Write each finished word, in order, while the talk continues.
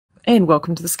And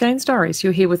welcome to the Skeinz Diaries.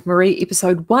 You're here with Maree,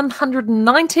 episode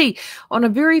 190 on a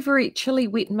very, very chilly,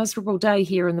 wet and miserable day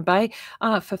here in the Bay,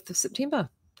 5th of September.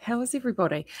 How is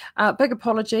everybody? Big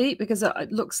apology because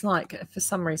it looks like for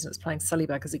some reason it's playing silly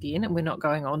buggers again and we're not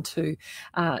going on to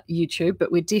YouTube,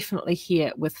 but we're definitely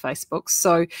here with Facebook.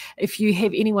 So if you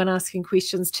have anyone asking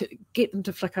questions, to get them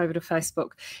to flick over to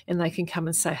Facebook and they can come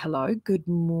and say hello. Good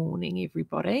morning,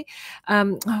 everybody.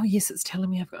 Oh, yes, it's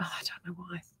telling me I don't know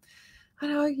why. I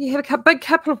know, you have a big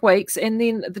couple of weeks and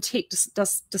then the tech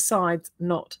decides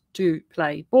not to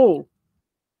play ball.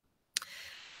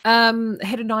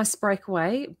 Had a nice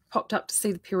breakaway, popped up to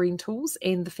see the parentals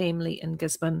and the family in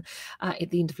Gisborne at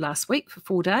the end of last week for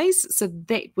 4 days. So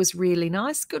that was really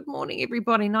nice. Good morning,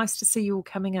 everybody. Nice to see you all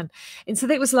coming in. And so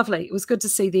that was lovely. It was good to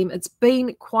see them. It's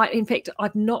been quite, in fact,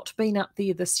 I've not been up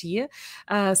there this year.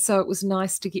 So it was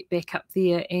nice to get back up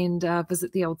there and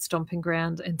visit the old stomping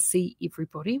ground and see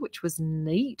everybody, which was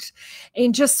neat.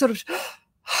 And just sort of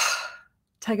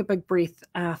take a big breath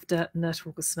after Knit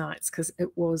August Nights because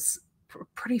it was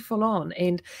pretty full on,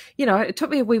 and it took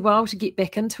me a wee while to get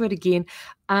back into it again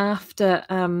after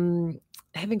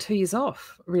having 2 years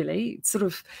off, really, sort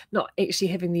of not actually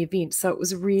having the event. So it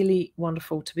was really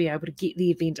wonderful to be able to get the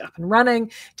event up and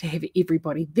running, to have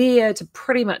everybody there, to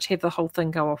pretty much have the whole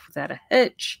thing go off without a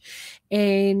hitch,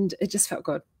 and it just felt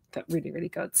good. Felt really, really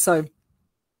good. So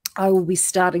I will be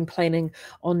starting planning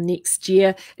on next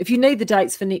year. If you need the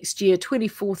dates for next year,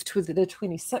 24th to the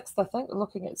 26th, I think.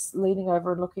 Leaning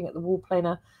over and looking at the wall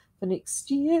planner for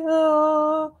next year.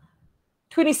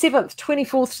 27th,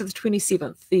 24th to the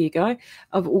 27th, there you go,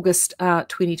 of August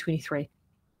 2023.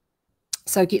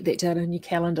 So get that down in your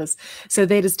calendars. So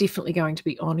that is definitely going to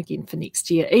be on again for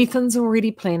next year. Ethan's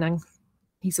already planning.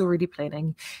 He's already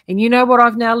planning. And you know what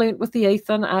I've now learnt with the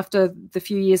Ethan after the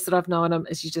few years that I've known him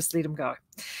is you just let him go,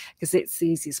 because that's the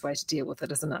easiest way to deal with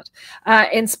it, isn't it?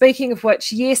 And speaking of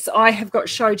which, yes, I have got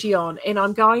Shoji on, and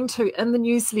I'm going to, in the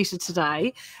newsletter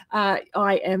today,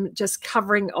 I am just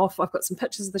covering off. I've got some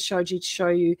pictures of the Shoji to show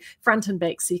you front and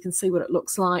back so you can see what it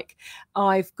looks like.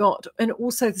 I've got, and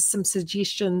also some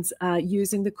suggestions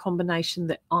using the combination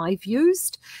that I've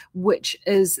used, which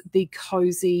is the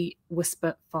Cozy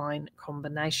Whisper Fine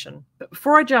combination. But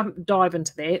before I dive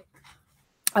into that,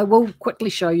 I will quickly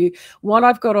show you what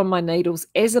I've got on my needles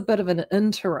as a bit of an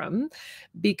interim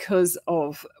because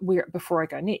of before I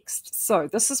go next. So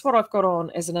this is what I've got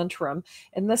on as an interim,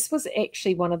 and this was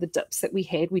actually one of the dips that we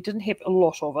had. We didn't have a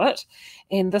lot of it,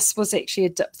 and this was actually a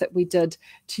dip that we did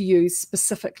to use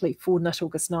specifically for Knit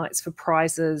August Nights for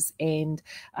prizes and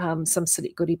some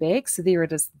select goodie bags. So there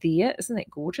it is there. Isn't that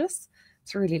gorgeous?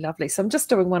 It's really lovely. So I'm just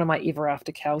doing one of my ever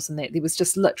after cows, and that there was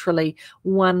just literally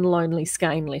one lonely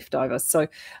skein left over. So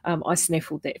I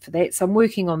snaffled that for that. So I'm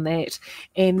working on that.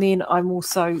 And then I'm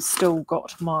also still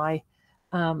got my,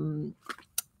 there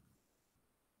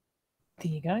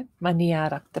you go, my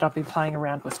Niara that I've been playing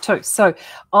around with too. So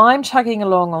I'm chugging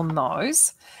along on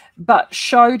those. But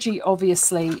Shoji,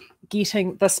 obviously,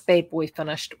 getting this bad boy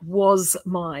finished was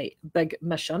my big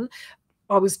mission.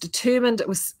 I was determined. It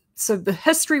was... So the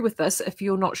history with this, if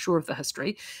you're not sure of the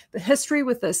history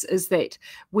with this is that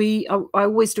I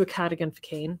always do a cardigan for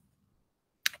Ken.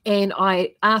 And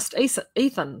I asked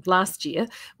Ethan last year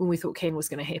when we thought Ken was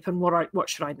going to happen, what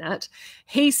should I knit?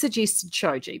 He suggested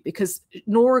Shoji because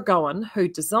Nora Gowan, who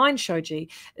designed Shoji,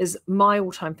 is my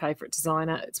all-time favourite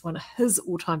designer. It's one of his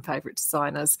all-time favourite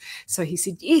designers. So he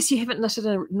said, yes, you haven't knitted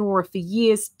a Nora for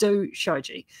years, do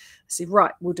Shoji. I said,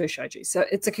 right, we'll do Shoji. So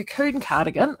it's a cocoon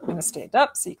cardigan. I'm going to stand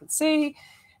up so you can see.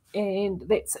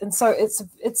 And so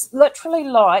it's literally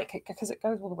like, because it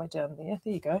goes all the way down there.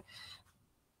 There you go.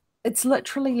 It's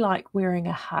literally like wearing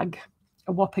a hug,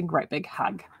 a whopping great big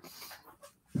hug.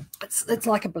 It's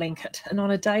like a blanket. And on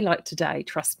a day like today,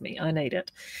 trust me, I need it.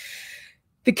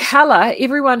 The colour,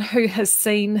 everyone who has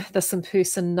seen this in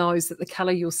person knows that the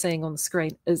colour you're seeing on the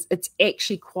screen it's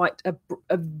actually quite a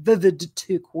vivid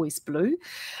turquoise blue,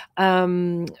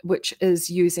 which is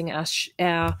using our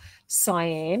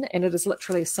cyan, and it is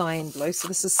literally a cyan blue. So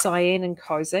this is cyan and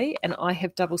cozy, and I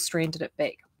have double-stranded it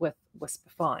back with Whisper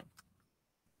Fine.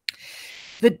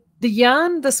 The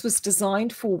yarn this was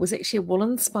designed for was actually a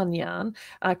woolen spun yarn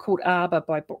called Arbor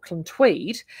by Brooklyn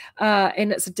Tweed,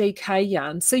 and it's a DK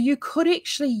yarn. So you could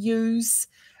actually use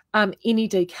any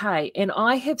DK, and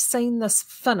I have seen this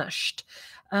finished,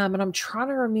 and I'm trying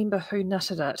to remember who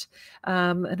knitted it.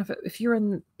 And if you're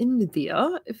in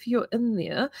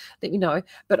there, let me know.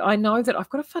 But I know that I've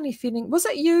got a funny feeling. Was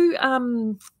it you?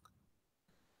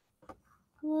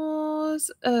 was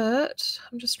it?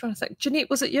 I'm just trying to think. Jeanette,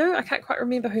 was it you? I can't quite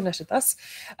remember who knitted this.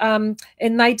 And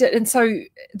they did. And so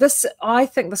this, I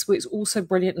think this works also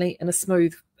brilliantly in a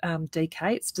smooth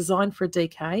DK. It's designed for a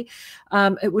DK.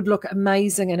 It would look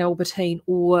amazing in Albertine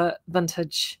or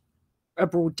vintage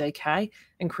abroad DK.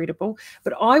 Incredible.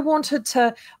 But I wanted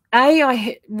to,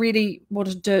 I really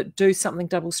wanted to do something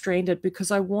double-stranded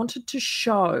because I wanted to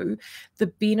show the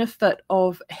benefit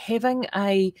of having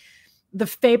the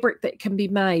fabric that can be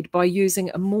made by using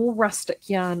a more rustic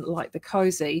yarn like the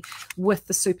Cozy with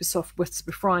the super soft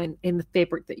Whisper Fry and the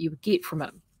fabric that you would get from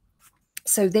it.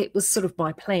 So that was sort of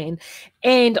my plan.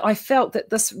 And I felt that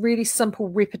this really simple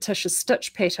repetitious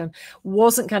stitch pattern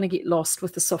wasn't going to get lost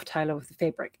with the soft halo of the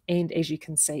fabric. And as you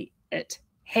can see, it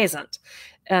hasn't.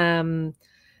 You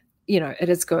know, it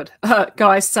is good.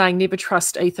 Guys saying never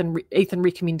trust Ethan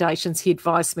recommendations. He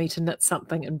advised me to knit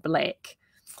something in black.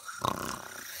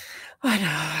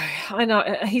 I know.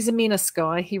 He's a menace,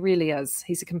 guy. He really is.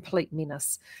 He's a complete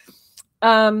menace.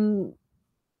 It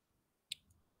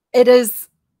is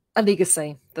a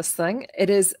legacy, this thing.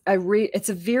 It's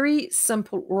a very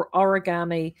simple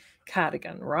origami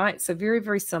cardigan, right? So very,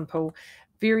 very simple,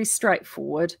 very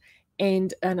straightforward.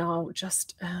 And I'll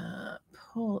just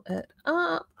pull it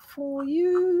up for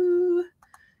you.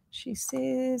 She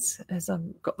says, as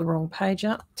I've got the wrong page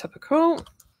up, typical.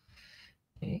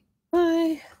 There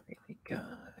we go.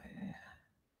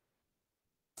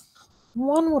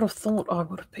 One would have thought I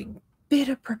would have been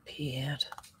better prepared.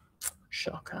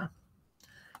 Shocker.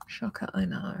 Shocker, I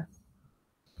know.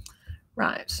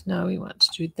 Right, now we want to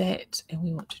do that, and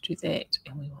we want to do that,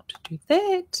 and we want to do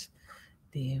that.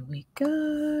 There we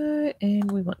go,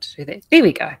 and we want to do that. There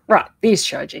we go. Right, there's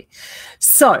Shoji.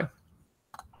 So,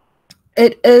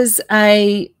 it is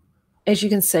as you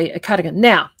can see, a cardigan.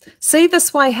 Now, see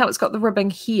this way how it's got the ribbing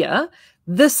here?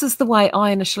 This is the way I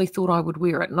initially thought I would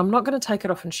wear it. And I'm not going to take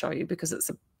it off and show you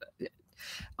because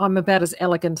I'm about as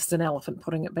elegant as an elephant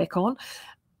putting it back on.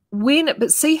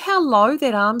 But see how low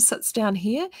that arm sits down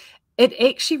here? It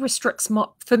actually restricts,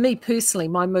 for me personally,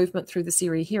 my movement through this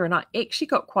area here. And I actually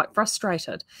got quite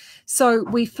frustrated. So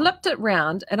we flipped it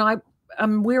round and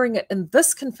I'm wearing it in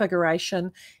this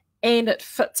configuration and it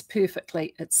fits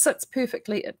perfectly. It sits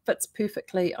perfectly. It fits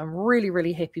perfectly. I'm really,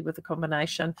 really happy with the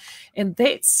combination. And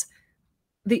that's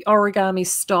the origami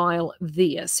style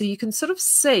there. So you can sort of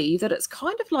see that it's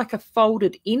kind of like a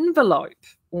folded envelope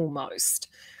almost.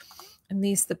 And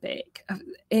there's the back.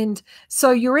 And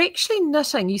so you're actually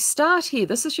knitting. You start here.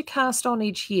 This is your cast on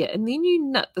edge here. And then you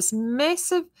knit this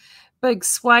massive big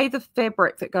swathe of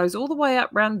fabric that goes all the way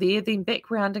up round there, then back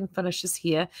rounding finishes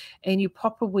here. And you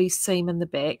pop a wee seam in the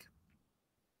back.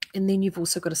 And then you've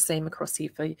also got a seam across here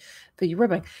for your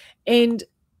ribbing. And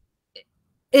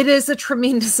it is a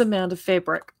tremendous amount of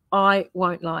fabric. I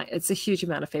won't lie. It's a huge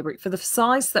amount of fabric. For the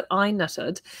size that I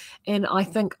knitted, and I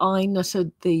think I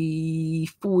knitted the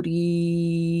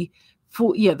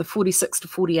 46 to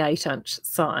 48 inch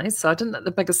size. So I didn't knit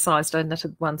the biggest size, I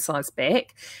knitted one size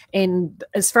back. And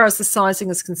as far as the sizing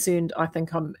is concerned, I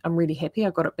think I'm really happy.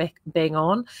 I got it back bang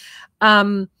on.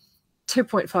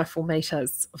 2.54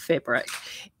 meters of fabric.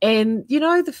 And, you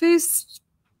know, the first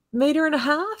meter and a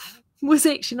half was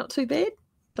actually not too bad.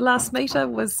 The last meter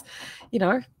was, you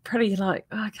know, pretty like,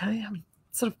 okay, I'm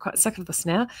sort of quite sick of this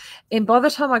now. And by the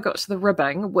time I got to the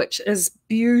ribbing, which is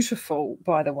beautiful,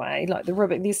 by the way, like the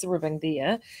ribbing, there's the ribbing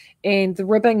there. And the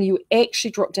ribbing, you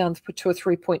actually drop down to a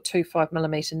 3.25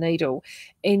 millimeter needle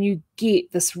and you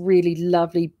get this really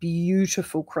lovely,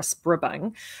 beautiful, crisp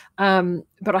ribbing.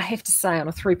 But I have to say on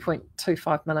a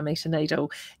 3.25 millimeter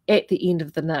needle at the end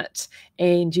of the knit,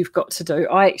 and you've got to do,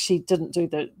 I actually didn't do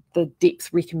the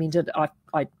depth recommended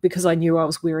because I knew I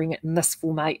was wearing it in this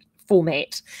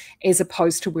format as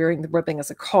opposed to wearing the ribbing as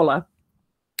a collar.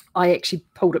 I actually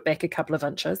pulled it back a couple of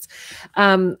inches.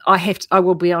 I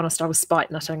will be honest, I was spite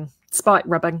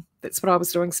ribbing. That's what I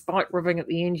was doing, spite ribbing at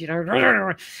the end, you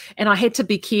know. And I had to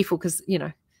be careful because, you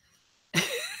know,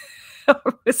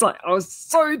 it's like I was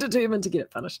so determined to get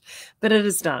it finished. But it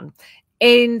is done.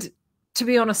 And to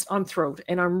be honest, I'm thrilled,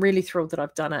 and I'm really thrilled that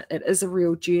I've done it. It is a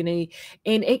real journey.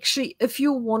 And actually, if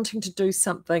you're wanting to do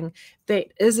something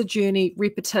that is a journey,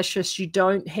 repetitious, you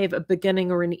don't have a beginning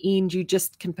or an end, you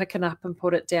just can pick it up and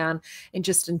put it down and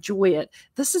just enjoy it.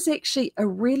 This is actually a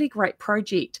really great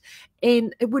project.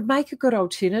 And it would make a good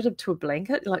alternative to a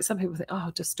blanket. Like some people think, oh,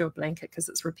 I'll just do a blanket because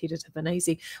it's repetitive and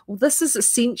easy. Well, this is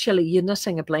essentially you're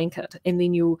knitting a blanket and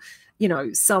then you're, you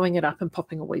know, sewing it up and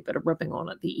popping a wee bit of ribbing on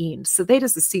at the end. So that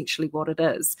is essentially what it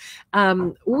is.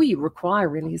 All you require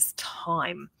really is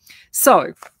time.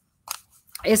 So,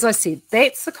 as I said,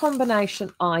 that's the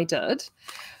combination I did.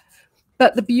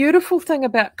 But the beautiful thing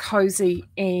about Cozy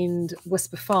and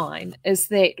Whisper Fine is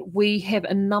that we have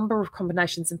a number of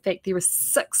combinations. In fact, there are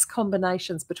 6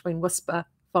 combinations between Whisper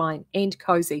Fine and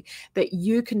Cozy that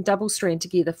you can double strand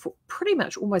together for pretty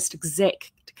much almost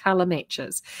exact color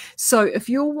matches. So if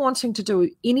you're wanting to do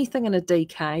anything in a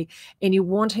DK and you're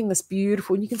wanting this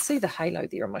beautiful, and you can see the halo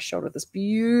there on my shoulder, this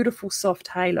beautiful soft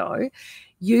halo,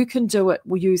 you can do it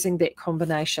using that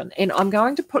combination. And I'm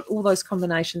going to put all those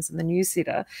combinations in the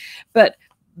newsletter, but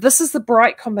this is the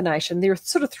bright combination. There are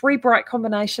sort of 3 bright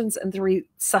combinations and 3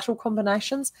 subtle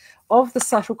combinations. Of the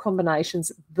subtle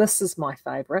combinations, this is my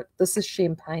favorite. This is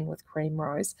Champagne with Cream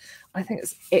Rose. I think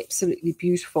it's absolutely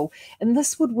beautiful. And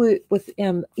this would work with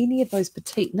any of those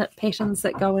petite knit patterns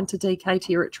that go into DK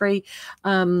territory.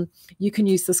 You can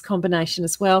use this combination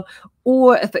as well.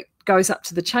 Or if it goes up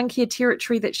to the chunkier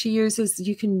territory that she uses,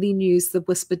 you can then use the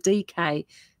Whisper DK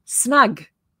Snug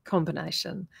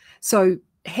combination. So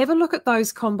have a look at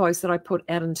those combos that I put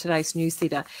out in today's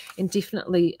newsletter and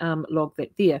definitely log that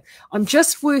there. I'm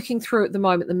just working through at the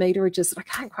moment the meterages that I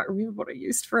can't quite remember what I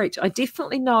used for each. I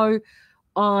definitely know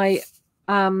I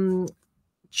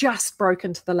just broke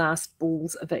into the last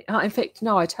balls of it. In fact,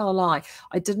 no, I tell a lie.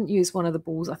 I didn't use one of the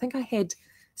balls. I think I had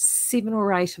 7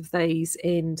 or 8 of these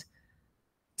and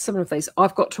some of these.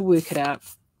 I've got to work it out.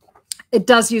 It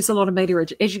does use a lot of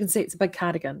meterage. As you can see, it's a big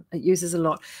cardigan. It uses a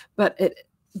lot, but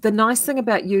the nice thing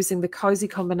about using the Cozy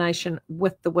combination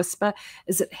with the Whisper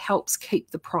is it helps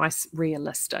keep the price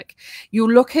realistic.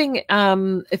 You're looking,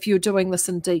 if you're doing this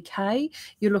in DK,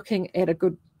 you're looking at a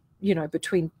good,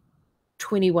 between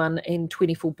 21 and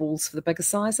 24 balls for the bigger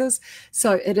sizes.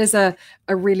 So it is a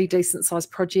really decent size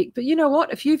project. But you know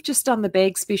what? If you've just done the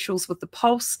bag specials with the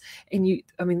Pulse and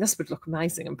this would look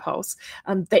amazing in Pulse,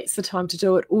 that's the time to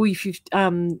do it. Or if you've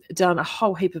done a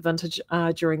whole heap of vintage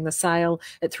during the sale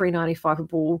at $3.95 a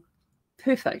ball,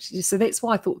 perfect. So that's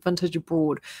why I thought Vintage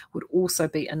Abroad would also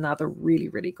be another really,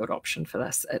 really good option for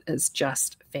this. It is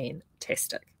just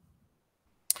fantastic.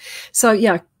 So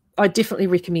yeah, I definitely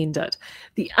recommend it.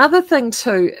 The other thing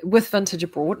too with Vintage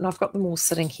Abroad, and I've got them all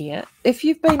sitting here, if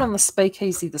you've been on the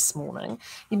speakeasy this morning,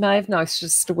 you may have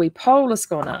noticed a wee poll has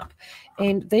gone up.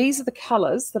 And these are the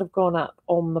colours that have gone up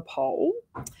on the poll.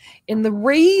 And the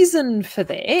reason for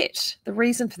that,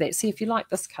 see if you like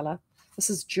this colour, this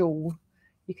is Jewel.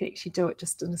 You can actually do it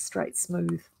just in a straight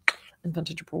smooth in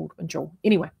Vintage Abroad and Jewel.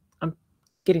 Anyway, I'm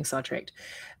getting sidetracked.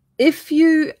 If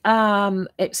you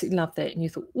absolutely love that and you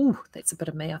thought, oh, that's a bit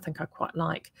of me, I think I quite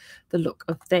like the look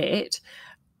of that,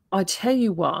 I tell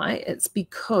you why. It's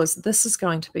because this is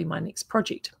going to be my next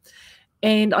project.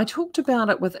 And I talked about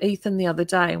it with Ethan the other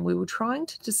day, and we were trying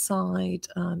to decide,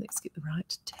 let's get the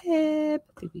right tab,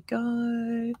 there we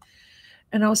go.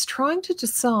 And I was trying to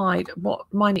decide what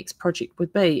my next project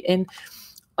would be. And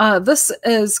this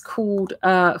is called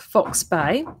Fox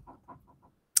Bay.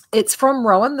 It's from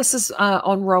Rowan. This is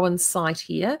on Rowan's site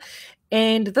here.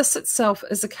 And this itself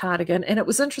is a cardigan. And it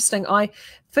was interesting. I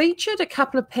featured a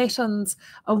couple of patterns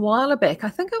a while back. I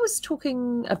think I was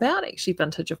talking about actually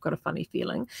vintage, I've got a funny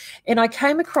feeling. And I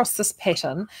came across this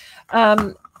pattern.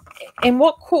 And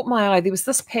what caught my eye, there was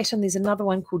this pattern. There's another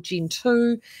one called Gen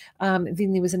 2.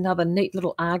 Then there was another neat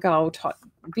little Argyle type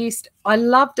vest. I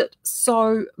loved it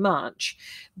so much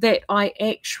that I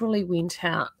actually went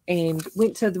out and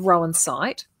went to the Rowan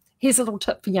site. Here's a little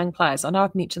tip for young players. I know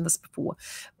I've mentioned this before,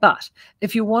 but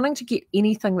if you're wanting to get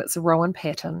anything that's a Rowan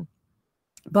pattern,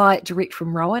 buy it direct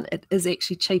from Rowan. It is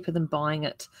actually cheaper than buying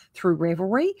it through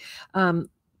Ravelry.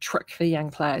 Trick for young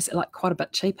players, like quite a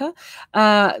bit cheaper.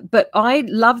 But I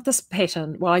love this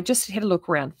pattern. Well, I just had a look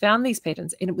around, found these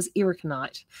patterns, and it was Erica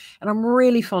Knight. And I'm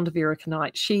really fond of Erica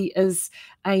Knight. She is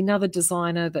another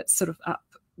designer that's sort of up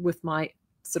with my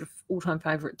sort of all-time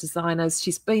favorite designers.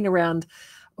 She's been around,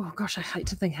 oh gosh, I hate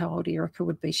to think how old Erica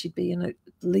would be. She'd be at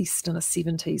least in her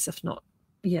 70s, if not,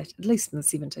 yeah, at least in the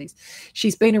 70s.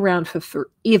 She's been around for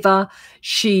forever.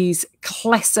 She's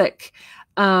classic.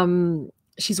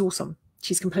 She's awesome.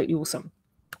 She's completely awesome.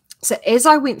 So as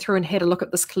I went through and had a look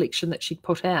at this collection that she'd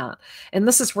put out, and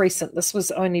this is recent. This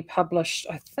was only published,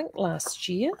 I think, last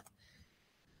year.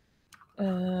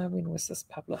 When was this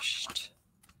published?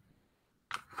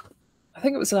 I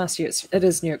think it was last year. It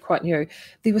is new, quite new.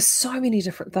 There were so many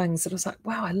different things that I was like,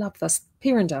 wow, I love this.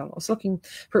 Perindale. I was looking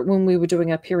for it when we were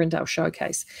doing our Perindale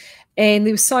showcase. And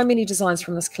there were so many designs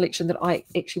from this collection that I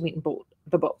actually went and bought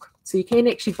the book. So you can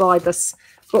actually buy this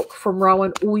book from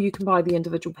Rowan, or you can buy the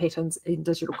individual patterns in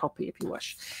digital copy if you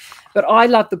wish. But I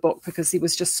love the book because there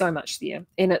was just so much there.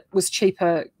 And it was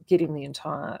cheaper getting the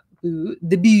entire, the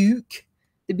book.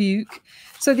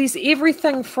 So there's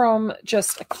everything from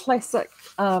just a classic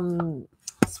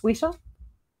sweater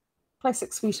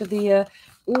classic sweater there,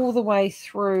 all the way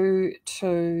through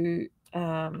to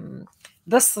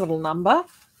this little number,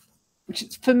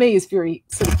 which for me is very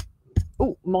sort of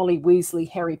Molly Weasley,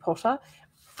 Harry Potter.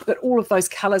 But all of those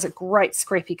colours, a great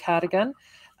scrappy cardigan.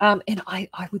 And I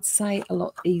would say a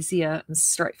lot easier and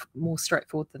more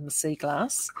straightforward than the Sea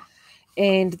Glass.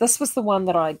 And this was the one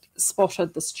that I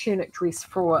spotted, this tunic dress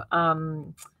for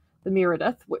the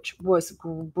Meredith, which was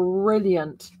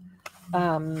brilliant.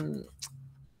 And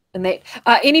that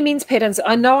any men's patterns,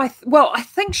 I know. I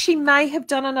think she may have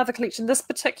done another collection. This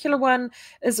particular one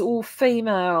is all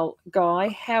female, Guy.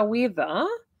 However,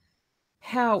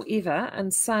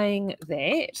 and saying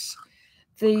that,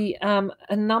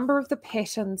 a number of the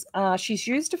patterns are, she's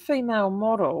used a female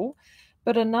model,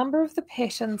 but a number of the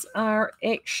patterns are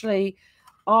actually,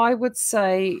 I would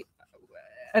say,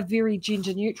 a very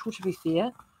gender neutral, to be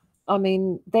fair. I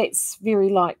mean, that's very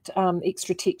light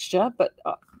extra texture, but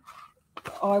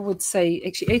I would say,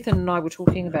 actually, Ethan and I were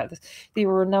talking about this. There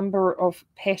were a number of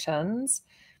patterns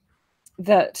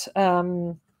that,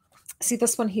 see,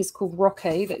 this one here is called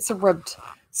Rocky. That's a ribbed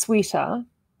sweater.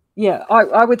 Yeah,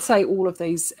 I would say all of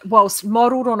these, whilst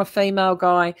modelled on a female,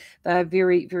 Guy, they're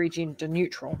very, very gender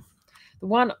neutral. The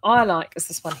one I like is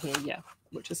this one here, yeah,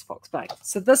 which is Fox Bay.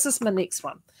 So this is my next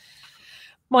one.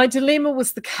 My dilemma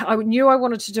was I knew I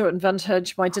wanted to do it in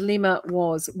vintage. My dilemma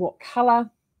was what colour.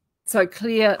 So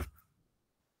Claire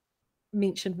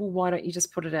mentioned, well, why don't you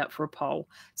just put it out for a poll?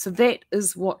 So that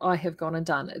is what I have gone and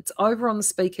done. It's over on the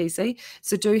Speakeasy,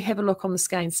 so do have a look on the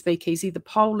Skeinz Speakeasy. The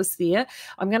poll is there.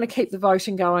 I'm going to keep the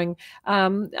voting going for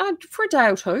a day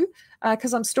or two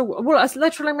because I'm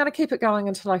literally I'm going to keep it going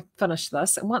until I finish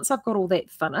this, and once I've got all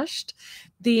that finished,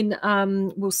 then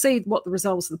we'll see what the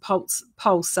results of the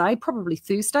polls say. Probably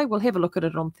Thursday. We'll have a look at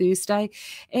it on Thursday,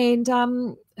 and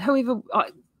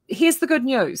here's the good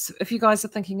news. If you guys are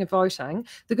thinking of voting,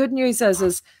 the good news is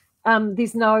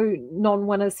there's no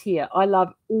non-winners here. I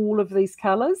love all of these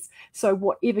colours. So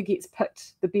whatever gets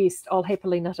picked the best, I'll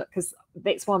happily knit it, because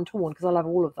that's why I'm torn, because I love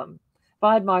all of them. If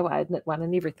I had my way, I'd knit one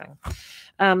and everything.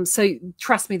 So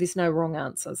trust me, there's no wrong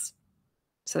answers.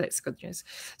 So that's good news.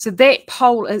 So that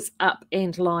poll is up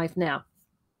and live now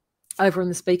over in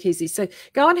the Speakeasy. So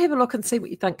go and have a look and see what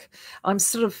you think. I'm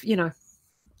sort of,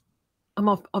 I'm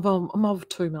of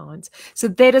two minds. So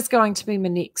that is going to be my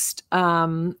next.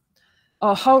 Hold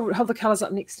the colours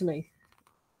up next to me.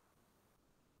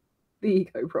 There you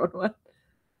go, Bronwyn.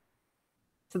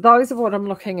 So those are what I'm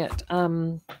looking at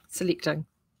selecting.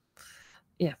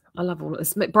 Yeah, I love all of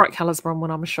this. Bright colours,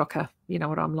 Bronwyn. I'm a shocker. You know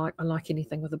what I'm like. I like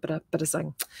anything with a bit of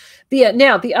zing. There.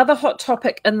 Now, the other hot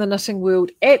topic in the knitting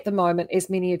world at the moment, as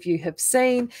many of you have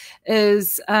seen,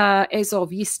 is as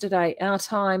of yesterday, our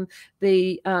time,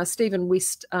 the Stephen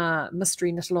West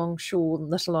Mystery Knit-Along Shawl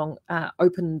Knit-Along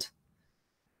opened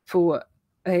for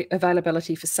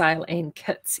availability for sale and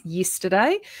kits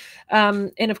yesterday,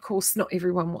 and of course not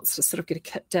everyone wants to sort of get a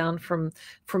kit down from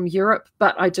Europe,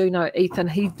 but I do know Ethan,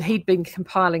 he'd been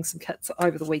compiling some kits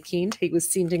over the weekend. He was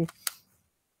sending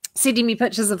me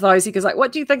pictures of those. He goes like,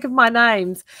 what do you think of my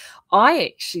names? I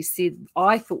actually said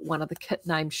I thought one of the kit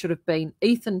names should have been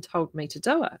Ethan told me to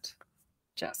do it,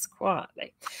 just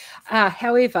quietly.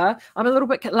 However, I'm a little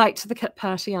bit late to the kit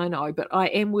party, I know, but I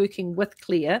am working with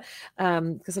Claire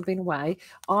because I've been away.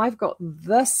 I've got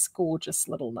this gorgeous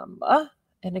little number,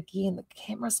 and again, the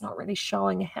camera's not really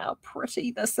showing how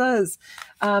pretty this is.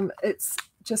 It's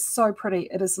just so pretty.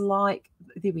 It is like,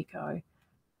 there we go.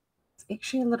 It's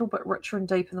actually a little bit richer and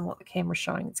deeper than what the camera's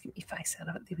showing. Let's get your face out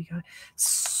of it. There we go.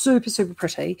 Super, super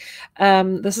pretty.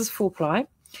 This is 4-ply.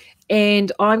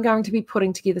 And I'm going to be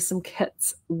putting together some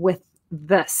kits with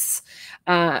this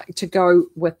to go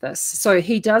with this. So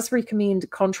he does recommend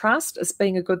contrast as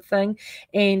being a good thing,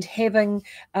 and having,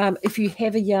 if you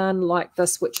have a yarn like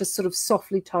this, which is sort of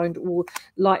softly toned or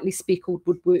lightly speckled,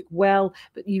 would work well,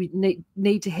 but you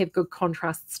need to have good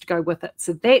contrasts to go with it.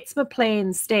 So that's my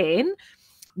plan, Stan,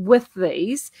 with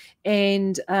these,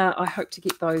 and I hope to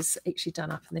get those actually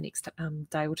done up in the next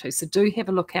day or two. So do have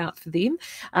a look out for them.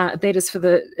 That is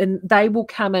and they will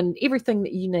come in everything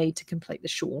that you need to complete the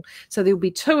shawl. So there will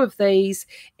be 2 of these,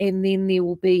 and then there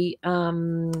will be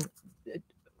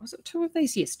was it 2 of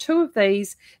these? Yes, 2 of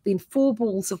these, then 4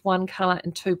 balls of one colour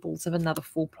and 2 balls of another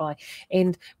 4-ply.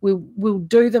 And we'll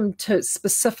do them to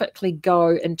specifically go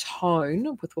in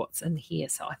tone with what's in here.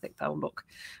 So I think they'll look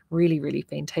really, really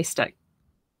fantastic.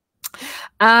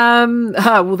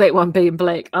 Well, that one being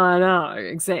black. I know,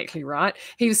 exactly right.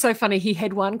 He was so funny. He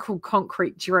had one called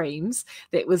Concrete Dreams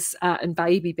that was in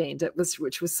Baby Band.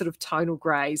 Which was sort of tonal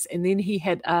greys, and then he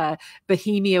had a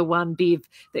Bohemia one, Bev,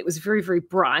 that was very, very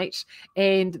bright,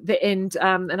 and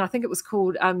I think it was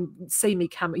called See Me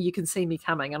Coming. You Can See Me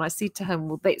Coming. And I said to him,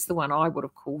 well, that's the one I would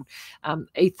have called.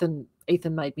 Ethan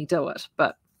made me do it,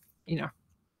 but you know.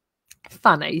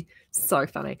 Funny, so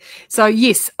funny. So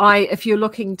yes, if you're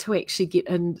looking to actually get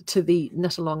into the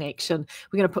knit along action,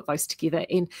 we're going to put those together,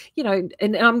 and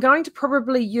and I'm going to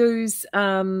probably use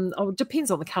it depends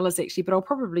on the colors actually, but I'll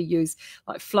probably use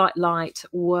like Flight Light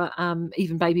or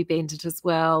even Baby Bandit as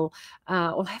well.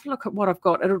 I'll have a look at what I've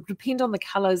got. It'll depend on the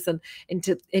colors and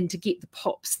to get the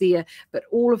pops there, but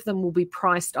all of them will be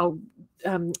priced. I'll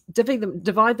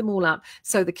divide them all up,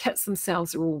 so the kits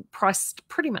themselves are all priced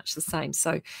pretty much the same,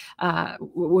 so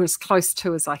we're as close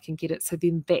to as I can get it, so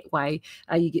then that way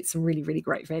you get some really, really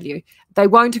great value. They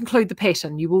won't include the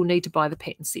pattern. You will need to buy the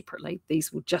pattern separately.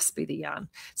 These will just be the yarn.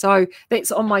 So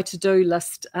that's on my to-do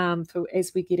list for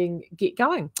as we get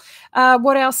going.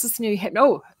 What else is new happening?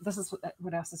 Oh, this is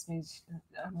what else is new.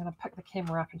 I'm going to pick the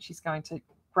camera up and she's going to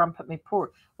grump at me.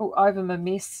 Over my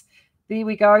mess. There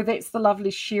we go. That's the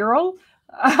lovely Cheryl.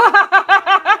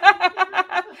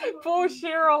 Poor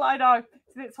Cheryl, I know.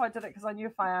 So that's why I did it, because I knew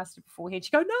if I asked her beforehand,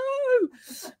 she'd go, no.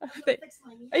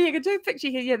 You can do a picture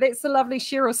here. Yeah, that's the lovely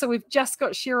Cheryl. So we've just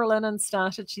got Cheryl in and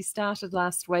started. She started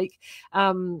last week.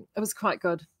 It was quite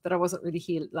good that I wasn't really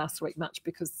here last week much,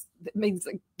 because that means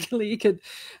that Gilly could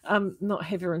not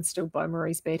have her instilled by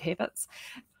Maree's bad habits.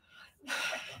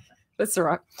 That's all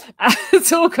right.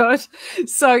 It's all good.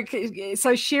 So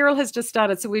Cheryl has just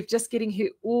started. So we're just getting her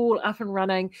all up and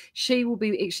running. She will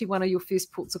be actually one of your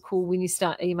first ports of call when you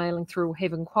start emailing through or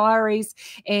have inquiries.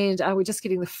 And we're just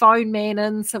getting the phone man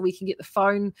in so we can get the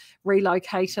phone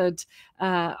relocated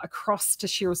across to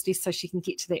Cheryl's desk so she can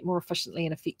get to that more efficiently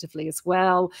and effectively as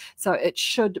well. So it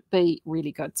should be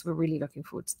really good. So we're really looking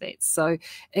forward to that. So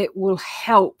it will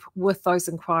help with those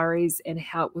inquiries and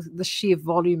help with the sheer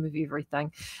volume of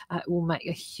everything. It will make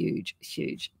a huge,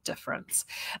 huge difference.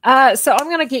 So I'm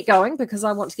going to get going, because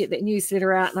I want to get that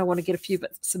newsletter out and I want to get a few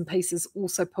bits and pieces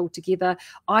also pulled together.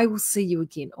 I will see you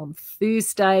again on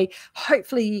Thursday.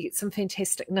 Hopefully you get some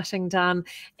fantastic knitting done,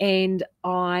 and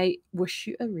I wish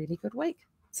you a really good week.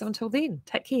 So until then,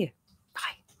 take care.